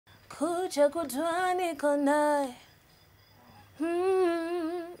kucha kutwa niko naye.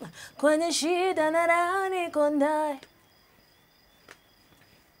 Kwenye shida na raha niko naye.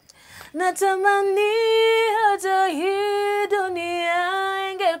 Natamani hata hii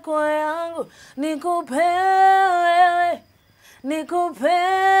dunia ingekuwa yangu, nikupe wewe, nikupe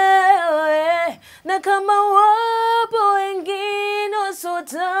wewe. Na kama wapo wengine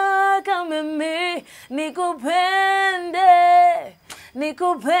wasotaka mimi, nikupende,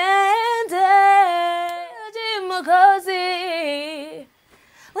 nikupende. Jimokozi,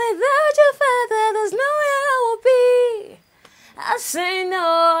 without your father there's no way I will be. I say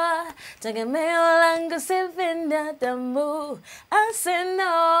no, tegemeo langu si binadamu. I say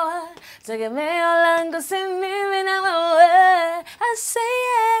no, tegemeo langu si mimi na wewe. I say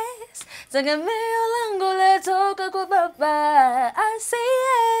yes, tegemeo langu letoka kwa Baba. I say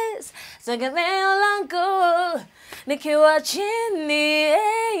yes, tegemeo langu nikiwa chini,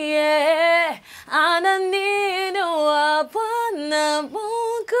 ananiinua Bwana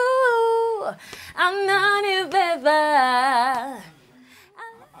Mungu, ananibeba.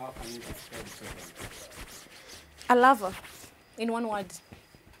 I love her. In one word.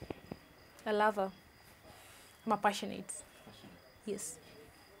 I love her. I'm passionate. Yes.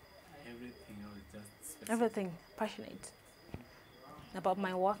 Everything else just specific. Everything. Passionate. About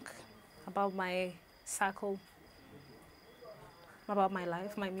my work, about my circle, about my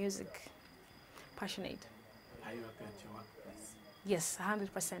life, my music. Passionate. Are you happy at your workplace? Yes,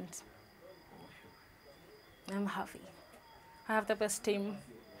 100%. I'm happy. I have the best team.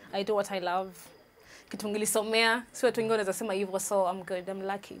 I do what I love. Kitu nilisomea, si watu wengine wanaweza sema hivyo, so I'm good. I'm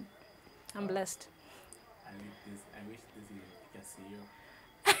lucky. I'm blessed. I wish this is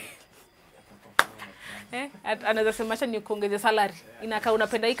CEO. Anaweza sema acha nikuongeze salary. Inakaa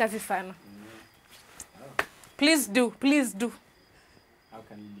unapenda hii kazi sana. Please do, please do. How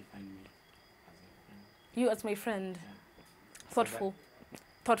can you define me as a friend? You as my friend. Yeah. Thoughtful.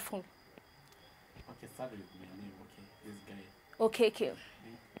 Thoughtful. Okay, start with my name, okay? This guy. Okay.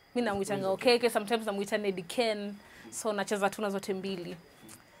 Mimi namwitanga okay, sometimes namwita Nedi Ken. So nacheza tuna zote mbili.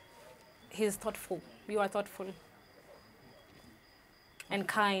 He's thoughtful. You are thoughtful. And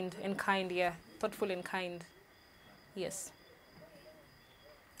kind, yeah. Thoughtful and kind. Yes.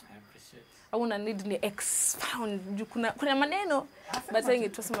 I appreciate. I wanna need ni expound. Kuna maneno. But saying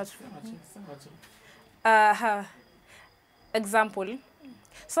it was much. Example.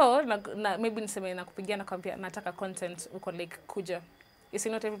 So, maybe niseme nakupigia na kwambia nataka content uko like kuja. You see,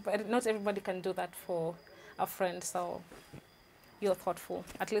 not everybody can do that for a friend, so you're thoughtful.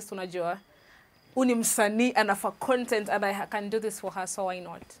 At least unajua uni msanii anafa content and I can do this for her, so why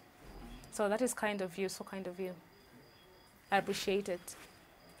not? So that is kind of you, so kind of you. I appreciate it.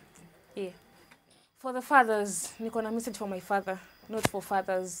 Yeah. For the fathers, niko na message for my father, not for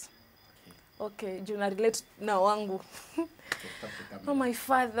fathers. Okay, juu na relate na wangu. Oh, my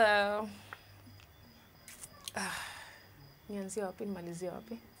father. Nianzie wapi, nimalizie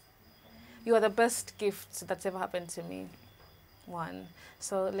wapi? You are the best gift that's ever happened to me. One.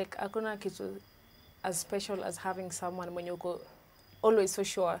 So, like, hakuna kitu as special as having someone when you go always so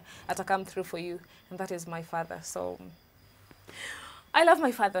sure ata come through for you, and that is my father. So, I love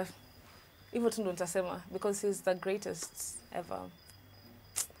my father. Hivyo tu ndo nitasema, because he's the greatest ever.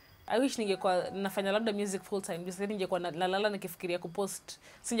 I wish ningekuwa nafanya labda music full time, because ningekuwa nalala nikifikiria kupost,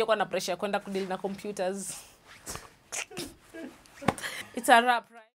 singekuwa na pressure kwenda kudeal na computers. It's a wrap.